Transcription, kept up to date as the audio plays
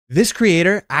This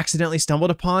creator accidentally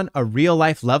stumbled upon a real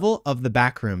life level of the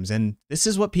backrooms, and this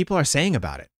is what people are saying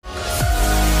about it.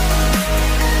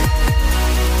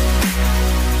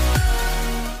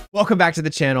 Welcome back to the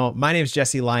channel. My name is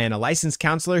Jesse Lyon, a licensed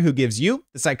counselor who gives you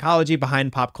the psychology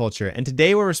behind pop culture. And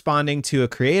today we're responding to a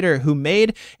creator who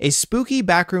made a spooky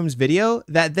backrooms video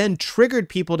that then triggered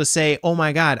people to say, oh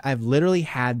my God, I've literally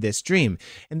had this dream.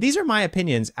 And these are my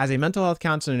opinions as a mental health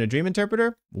counselor and a dream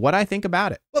interpreter, what I think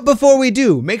about it. But before we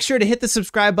do, make sure to hit the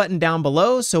subscribe button down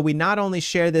below so we not only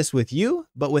share this with you,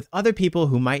 but with other people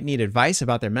who might need advice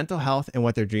about their mental health and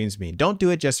what their dreams mean. Don't do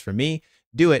it just for me.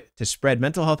 Do it to spread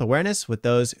mental health awareness with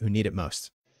those who need it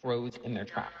most. Froze in their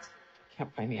tracks.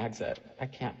 Can't find the exit. I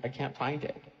can't find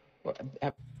it.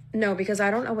 No, because I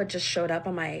don't know what just showed up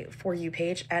on my For You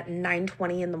page at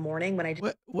 9:20 in the morning when I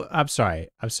did. What? I'm sorry.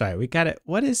 We got it.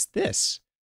 What is this?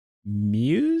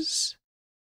 Muse?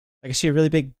 Like, is she a really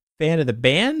big fan of the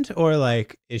band, or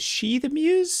like, is she the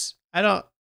Muse? I don't.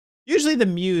 Usually, the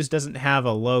Muse doesn't have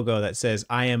a logo that says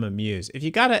 "I am a Muse." If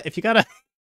you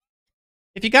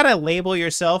gotta label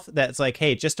yourself that's like,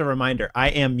 hey, just a reminder, I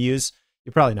am Muse,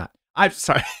 you're probably not. I'm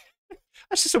sorry.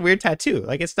 That's just a weird tattoo.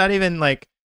 Like, it's not even like,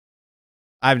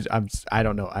 I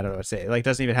don't know what to say. It like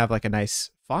doesn't even have like a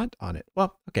nice font on it.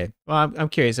 Well, okay. Well, I'm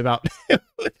curious about who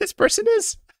this person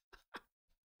is.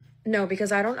 No,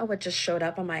 because I don't know what just showed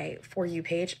up on my For You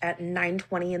page at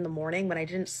 9:20 in the morning when I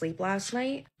didn't sleep last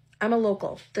night. I'm a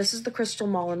local. This is the Crystal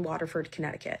Mall in Waterford,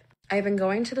 Connecticut. I've been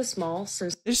going to this mall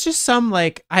since. There's just some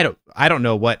like, I don't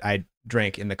know what I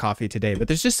drank in the coffee today, but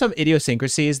there's just some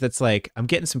idiosyncrasies that's like, I'm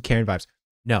getting some Karen vibes.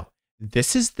 No,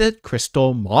 this is the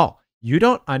Crystal Mall. You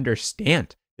don't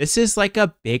understand. This is like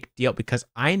a big deal because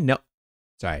I know.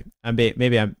 Sorry,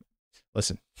 maybe I'm.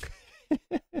 Listen,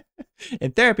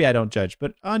 in therapy I don't judge,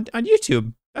 but on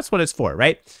YouTube that's what it's for,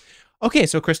 right? Okay,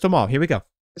 so Crystal Mall. Here we go.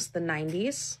 It's the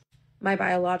 90s. My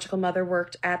biological mother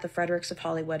worked at the Fredericks of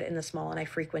Hollywood in this mall, and I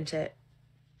frequent it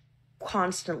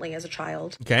constantly as a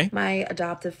child. Okay. My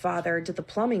adoptive father did the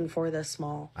plumbing for this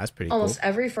mall. That's pretty Almost cool.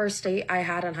 every first date I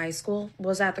had in high school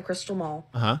was at the Crystal Mall.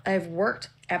 I've worked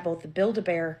at both the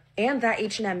Build-A-Bear and that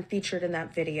H&M featured in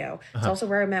that video. It's also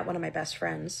where I met one of my best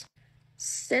friends.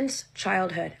 Since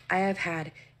childhood, I have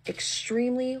had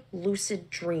extremely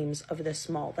lucid dreams of this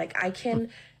mall. Like, I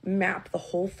can map the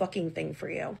whole fucking thing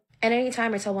for you. And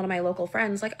anytime I tell one of my local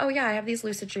friends, like, oh yeah, I have these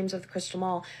lucid dreams of the Crystal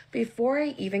Mall, before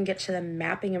I even get to the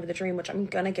mapping of the dream, which I'm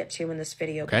gonna get to in this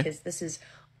video because this is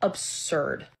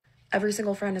absurd. Every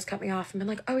single friend has cut me off and been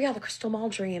like, oh yeah, the Crystal Mall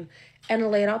dream,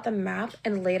 and laid out the map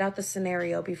and laid out the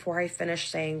scenario before I finish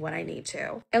saying what I need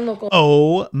to. And local.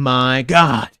 Oh my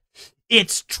God.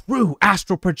 It's true.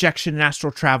 Astral projection and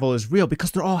astral travel is real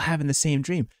because they're all having the same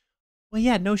dream. Well,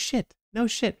 yeah, no shit. No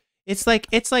shit. It's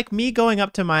like me going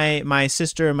up to my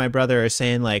sister and my brother are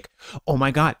saying like, oh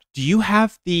my God, do you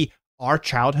have our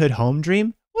childhood home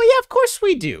dream? Well, yeah, of course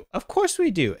we do. Of course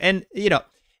we do. And, you know,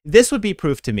 this would be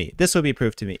proof to me. This would be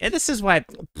proof to me. And this is why,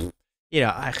 you know,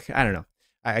 I don't know.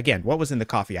 Again, what was in the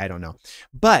coffee? I don't know.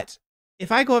 But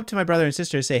if I go up to my brother and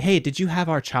sister and say, hey, did you have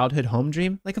our childhood home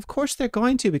dream? Like, of course they're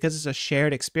going to, because it's a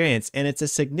shared experience and it's a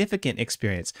significant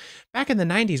experience. Back in the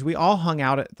 90s, we all hung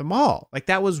out at the mall. Like,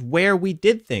 that was where we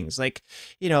did things. Like,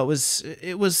 you know, it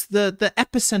was the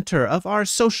epicenter of our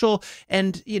social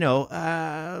and, you know,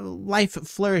 life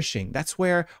flourishing. That's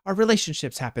where our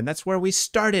relationships happened. That's where we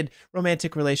started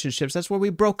romantic relationships. That's where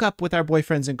we broke up with our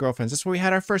boyfriends and girlfriends. That's where we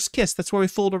had our first kiss. That's where we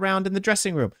fooled around in the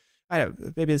dressing room.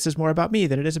 Maybe this is more about me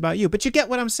than it is about you, but you get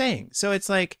what I'm saying. So it's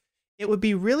like, it would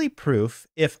be really proof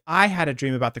if I had a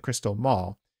dream about the Crystal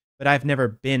Mall, but I've never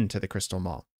been to the Crystal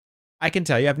Mall. I can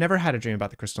tell you, I've never had a dream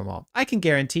about the Crystal Mall. I can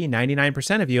guarantee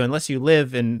 99% of you, unless you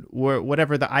live in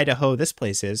whatever the Idaho this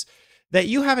place is, that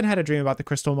you haven't had a dream about the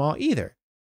Crystal Mall either.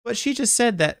 But she just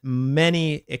said that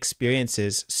many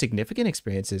experiences, significant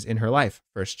experiences in her life,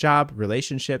 first job,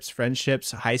 relationships,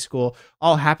 friendships, high school,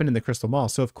 all happened in the Crystal Mall.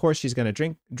 So of course she's going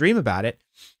to dream about it.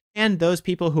 And those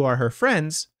people who are her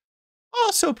friends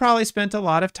also probably spent a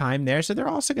lot of time there. So they're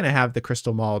also going to have the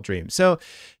Crystal Mall dream. So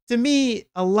to me,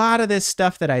 a lot of this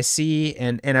stuff that I see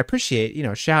and I appreciate, you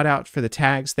know, shout out for the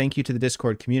tags. Thank you to the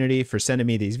Discord community for sending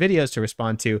me these videos to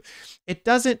respond to. It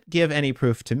doesn't give any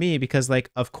proof to me because,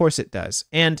 like, of course it does.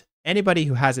 And anybody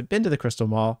who hasn't been to the Crystal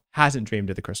Mall hasn't dreamed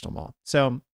of the Crystal Mall.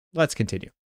 So let's continue.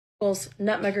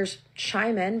 Nutmeggers,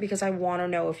 chime in because I want to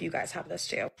know if you guys have this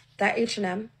too. That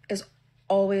H&M is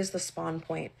always the spawn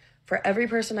point. For every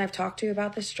person I've talked to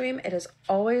about this stream, it is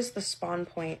always the spawn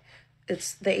point.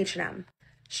 It's the H&M.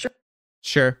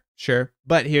 Sure.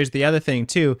 But here's the other thing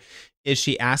too. Is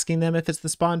she asking them if it's the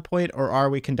spawn point, or are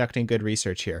we conducting good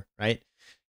research here, right?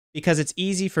 because it's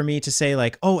easy for me to say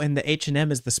like, oh, and the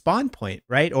H&M is the spawn point,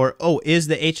 right? Or, oh, is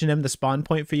the H&M the spawn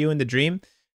point for you in the dream?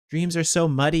 Dreams are so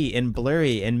muddy and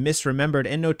blurry and misremembered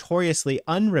and notoriously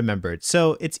unremembered.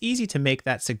 So it's easy to make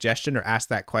that suggestion or ask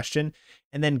that question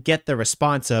and then get the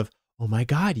response of, oh my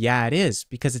God, yeah, it is,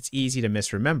 because it's easy to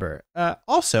misremember.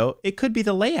 Also, it could be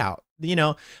the layout. You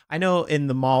know, I know in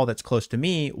the mall that's close to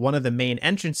me, one of the main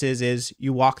entrances is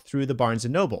you walk through the Barnes &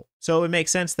 Noble. So it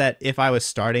makes sense that if I was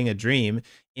starting a dream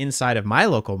inside of my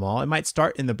local mall, it might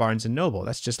start in the Barnes & Noble.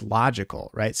 That's just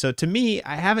logical, right? So to me,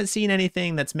 I haven't seen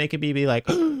anything that's making me be like,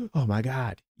 oh my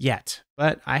God, yet.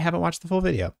 But I haven't watched the full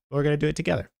video. We're going to do it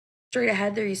together. Straight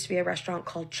ahead, there used to be a restaurant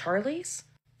called Charlie's.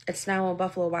 It's now a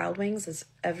Buffalo Wild Wings, as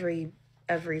every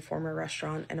former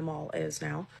restaurant in a mall is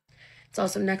now. It's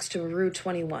also next to Rue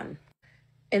 21.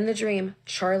 In the dream,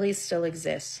 Charlie's still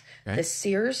exists. Okay. The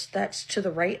Sears that's to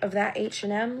the right of that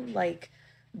H&M, like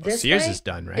this Sears way, is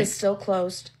done, right? is still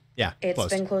closed. Yeah, it's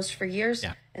been closed for years.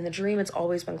 Yeah. In the dream, it's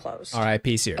always been closed.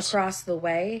 R.I.P. Sears. Across the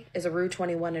way is a Rue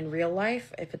 21 in real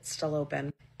life, if it's still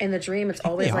open. In the dream, it's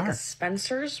always like a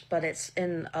Spencer's, but it's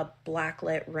in a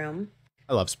black-lit room.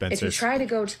 I love Spencer's. If you try to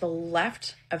go to the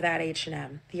left of that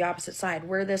H&M, the opposite side,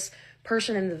 where this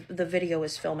person in the video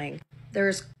is filming,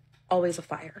 there's always a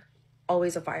fire.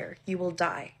 Always a fire. You will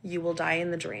die. You will die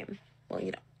in the dream. Well,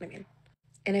 you know what I mean.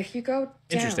 And if you go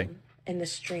down in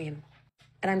this dream,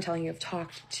 and I'm telling you, I've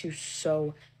talked to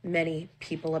so many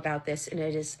people about this, and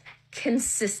it is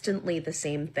consistently the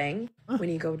same thing. Huh. When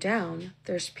you go down,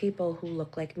 there's people who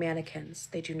look like mannequins.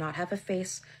 They do not have a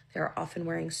face. They are often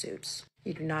wearing suits.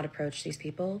 You do not approach these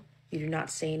people. You do not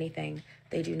say anything.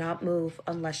 They do not move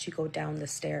unless you go down the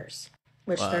stairs.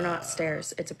 Which they're not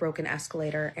stairs. It's a broken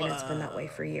escalator, and it's been that way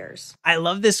for years. I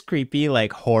love this creepy,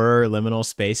 like, horror liminal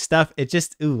space stuff. It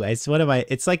just, it's one of my,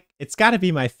 it's like, it's got to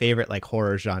be my favorite, like,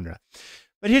 horror genre.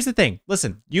 But here's the thing.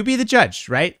 Listen, you be the judge,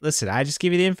 right? Listen, I just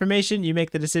give you the information. You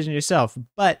make the decision yourself.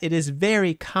 But it is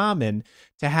very common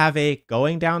to have a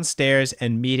going downstairs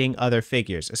and meeting other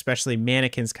figures, especially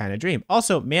mannequins kind of dream.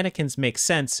 Also, mannequins make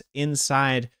sense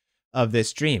inside of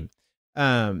this dream.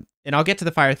 And I'll get to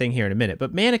the fire thing here in a minute,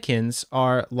 but mannequins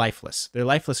are lifeless. They're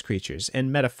lifeless creatures.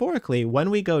 And metaphorically,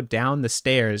 when we go down the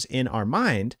stairs in our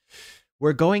mind,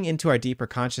 we're going into our deeper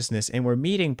consciousness and we're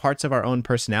meeting parts of our own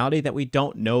personality that we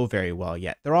don't know very well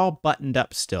yet. They're all buttoned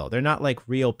up still. They're not like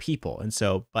real people. And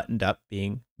so buttoned up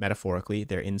being metaphorically,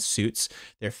 they're in suits.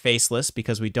 They're faceless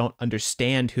because we don't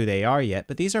understand who they are yet.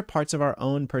 But these are parts of our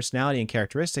own personality and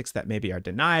characteristics that maybe are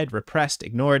denied, repressed,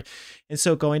 ignored. And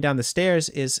so going down the stairs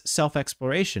is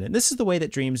self-exploration. And this is the way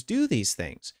that dreams do these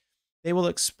things. They will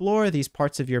explore these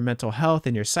parts of your mental health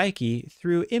and your psyche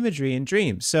through imagery and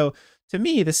dreams. So to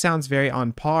me, this sounds very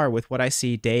on par with what I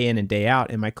see day in and day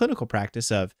out in my clinical practice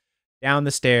of down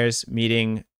the stairs,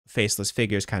 meeting faceless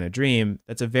figures kind of dream.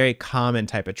 That's a very common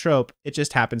type of trope. It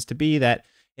just happens to be that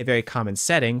a very common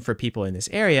setting for people in this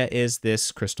area is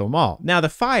this crystal mall. Now, the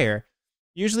fire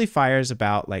usually fires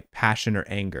about like passion or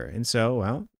anger. And so,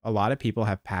 well, a lot of people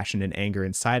have passion and anger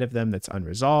inside of them that's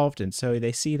unresolved. And so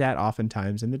they see that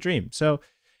oftentimes in the dream. So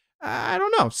I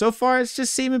don't know. So far, it's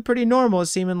just seeming pretty normal. It's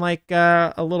seeming like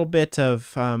a little bit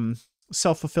of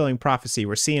self-fulfilling prophecy.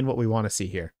 We're seeing what we want to see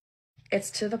here. It's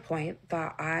to the point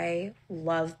that I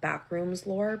love backrooms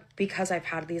lore because I've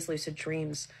had these lucid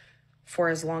dreams for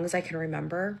as long as I can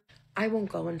remember. I won't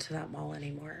go into that mall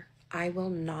anymore. I will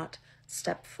not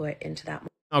step foot into that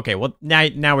mall. Okay, well,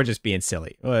 now we're just being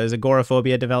silly. Is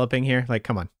agoraphobia developing here? Like,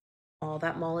 come on.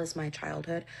 That mall is my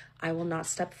childhood. I will not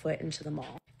step foot into the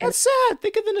mall. That's sad.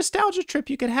 Think of the nostalgia trip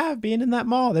you could have being in that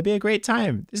mall. That'd be a great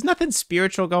time. There's nothing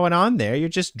spiritual going on there. You're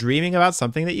just dreaming about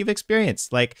something that you've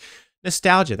experienced. Like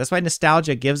nostalgia. That's why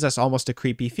nostalgia gives us almost a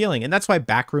creepy feeling. And that's why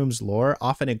backrooms lore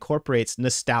often incorporates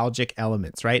nostalgic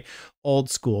elements, right? Old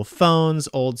school phones,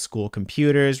 old school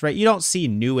computers, right? You don't see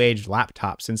new age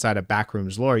laptops inside of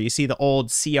backrooms lore. You see the old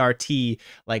CRT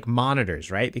like monitors,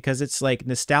 right? Because it's like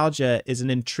nostalgia is an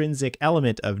intrinsic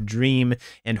element of dream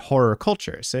and horror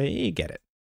culture. So you get it.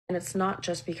 And it's not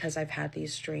just because I've had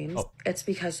these dreams. It's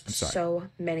because so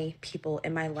many people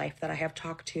in my life that I have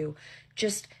talked to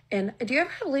and do you ever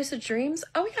have lucid dreams?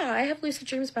 Oh yeah, I have lucid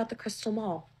dreams about the Crystal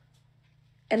Mall.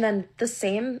 And then the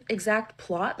same exact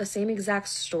plot, the same exact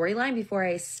storyline before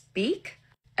I speak.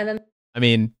 And then, I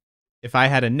mean, if I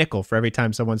had a nickel for every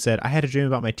time someone said, I had a dream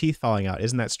about my teeth falling out,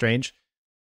 isn't that strange?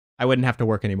 I wouldn't have to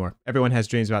work anymore. Everyone has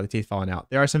dreams about the teeth falling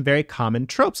out. There are some very common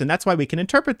tropes, and that's why we can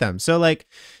interpret them. So like,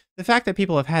 The fact that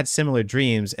people have had similar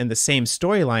dreams and the same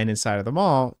storyline inside of them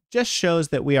all just shows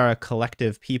that we are a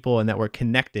collective people and that we're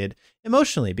connected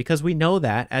emotionally, because we know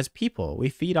that as people. We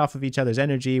feed off of each other's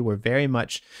energy. We're very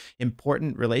much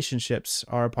important. Relationships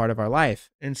are a part of our life.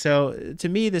 And so to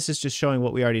me, this is just showing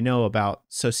what we already know about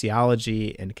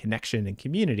sociology and connection and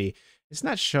community. It's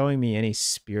not showing me any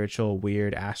spiritual,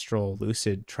 weird, astral,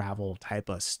 lucid travel type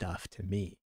of stuff to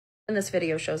me. And this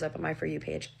video shows up on my For You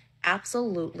page.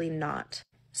 Absolutely not.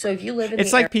 So if you live in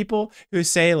it's like people who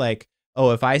say like,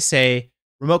 oh, if I say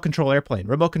remote control airplane,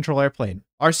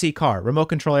 RC car, remote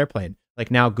control airplane,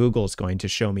 like now Google's going to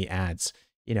show me ads.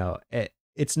 You know,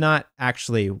 it's not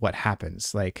actually what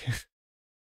happens. Like,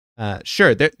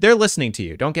 sure, they're listening to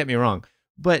you. Don't get me wrong,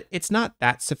 but it's not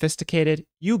that sophisticated.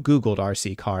 You Googled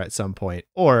RC car at some point,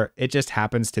 or it just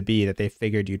happens to be that they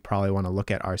figured you'd probably want to look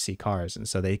at RC cars. And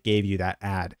so they gave you that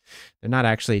ad. They're not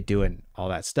actually doing all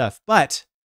that stuff, but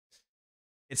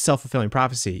it's self-fulfilling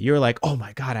prophecy. You're like, oh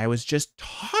my God, I was just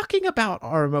talking about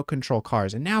our remote control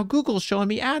cars and now Google's showing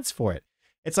me ads for it.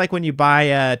 It's like when you buy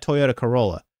a Toyota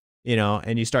Corolla, you know,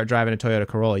 and you start driving a Toyota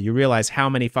Corolla, you realize how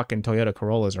many fucking Toyota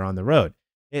Corollas are on the road.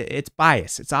 It's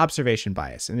bias. It's observation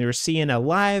bias. And you're seeing a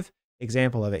live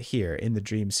example of it here in the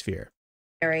dream sphere.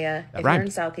 Area, if you're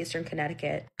in southeastern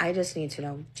Connecticut, I just need to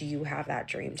know, do you have that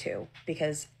dream too?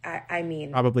 Because I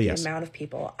mean, probably the yes. amount of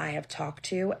people I have talked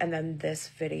to, and then this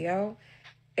video,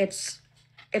 it's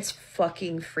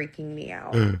fucking freaking me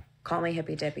out. Call me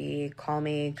hippy dippy, call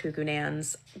me cuckoo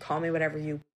nans, call me whatever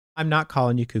you. I'm not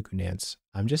calling you cuckoo nans.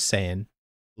 I'm just saying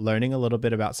learning a little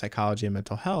bit about psychology and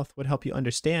mental health would help you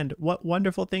understand what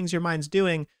wonderful things your mind's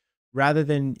doing, rather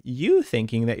than you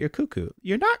thinking that you're cuckoo.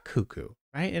 You're not cuckoo,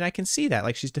 right? And I can see that.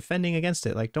 Like, she's defending against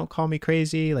it. Like, don't call me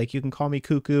crazy. Like, you can call me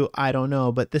cuckoo. I don't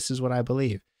know, but this is what I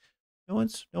believe. No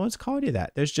one's called you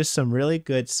that. There's just some really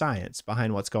good science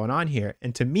behind what's going on here.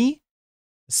 And to me,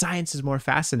 the science is more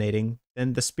fascinating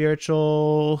than the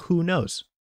spiritual who knows.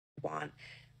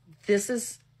 This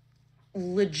is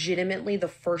legitimately the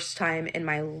first time in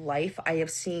my life I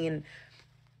have seen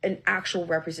an actual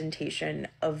representation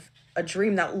of a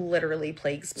dream that literally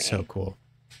plagues me. So cool.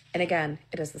 And again,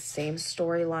 it is the same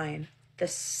storyline, the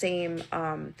same,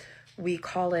 we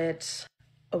call it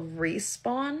a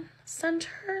respawn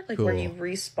center, like cool. Where you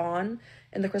respawn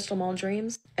in the Crystal Mall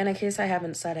dreams. And in case I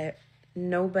haven't said it,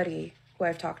 nobody who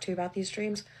I've talked to about these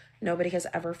dreams, nobody has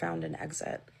ever found an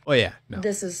exit. Oh yeah, no.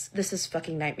 This is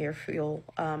fucking nightmare fuel.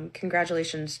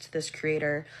 Congratulations to this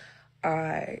creator.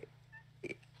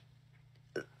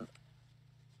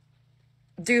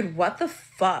 Dude, what the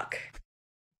fuck?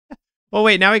 Well,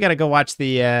 wait, now we gotta go watch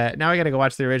the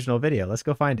original video. Let's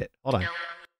go find it. Hold on.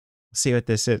 Let's see what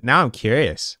this is. Now I'm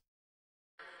curious.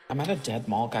 I'm at a dead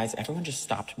mall, guys. Everyone just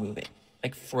stopped moving.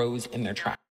 Like froze in their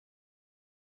tracks.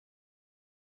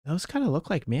 Those kind of look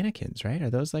like mannequins, right? Are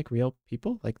those like real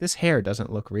people? Like this hair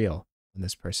doesn't look real on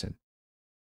this person.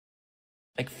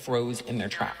 Like froze in their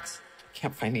tracks.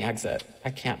 Can't find the exit. I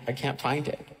can't find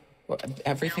it.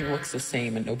 Everything looks the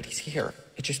same and nobody's here.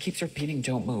 It just keeps repeating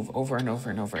don't move over and over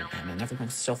and over again, and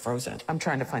everyone's still frozen. I'm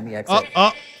trying to find the exit.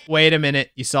 Oh, wait a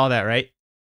minute. You saw that, right?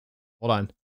 Hold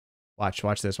on. Watch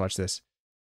this.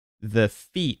 The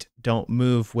feet don't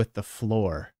move with the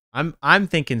floor. I'm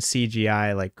thinking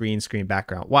CGI, like green screen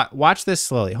background. Watch this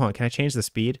slowly. Hold on. Can I change the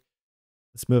speed?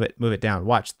 Let's move it down.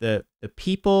 Watch. The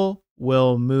people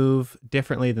will move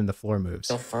differently than the floor moves.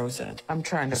 Still frozen. I'm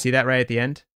trying to see that right at the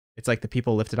end. It's like the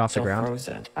people lifted off the ground.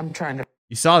 Frozen. I'm trying to.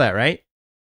 You saw that, right?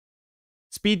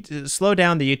 Slow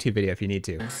down the YouTube video if you need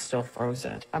to. I'm still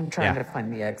frozen. I'm trying to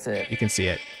find the exit. You can see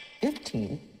it.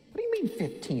 15? What do you mean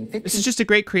 15? 15? This is just a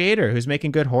great creator who's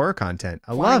making good horror content.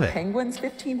 I love it. Penguins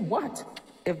 15? What?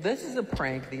 If this is a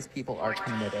prank, these people are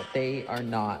committed. They are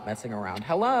not messing around.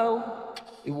 Hello?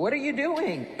 What are you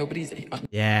doing? Nobody's.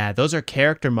 Yeah, those are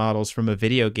character models from a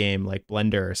video game like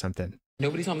Blender or something.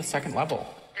 Nobody's on the second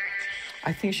level.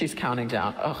 I think she's counting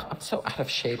down. Ugh, I'm so out of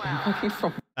shape. I'm looking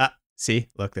from. See,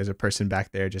 look, there's a person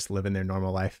back there just living their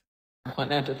normal life.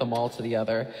 One end of the mall to the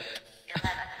other.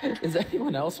 Is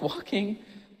anyone else walking?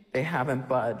 They haven't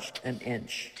budged an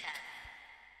inch.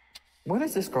 What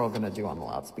is this girl gonna do on the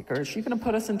loudspeaker? Is she gonna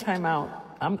put us in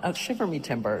timeout? Shiver me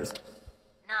timbers.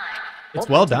 It's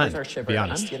well done, to be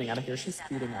honest. I'm getting out of here. She's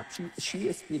speeding up. She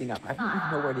is speeding up. I don't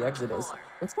even know where the exit is.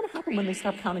 What's gonna happen when they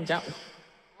stop counting down?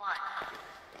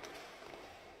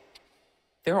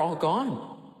 They're all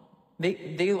gone.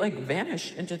 They like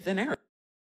vanish into thin air.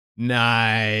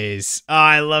 Nice. Oh,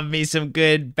 I love me some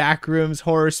good backrooms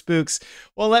horror spooks.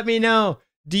 Well, let me know.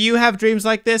 Do you have dreams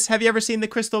like this? Have you ever seen the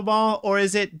crystal ball, or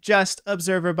is it just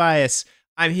observer bias?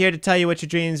 I'm here to tell you what your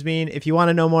dreams mean. If you want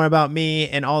to know more about me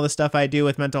and all the stuff I do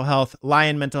with mental health,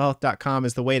 lyonmentalhealth.com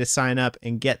is the way to sign up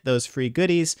and get those free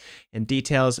goodies and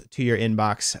details to your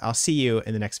inbox. I'll see you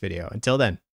in the next video. Until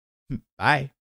then, bye.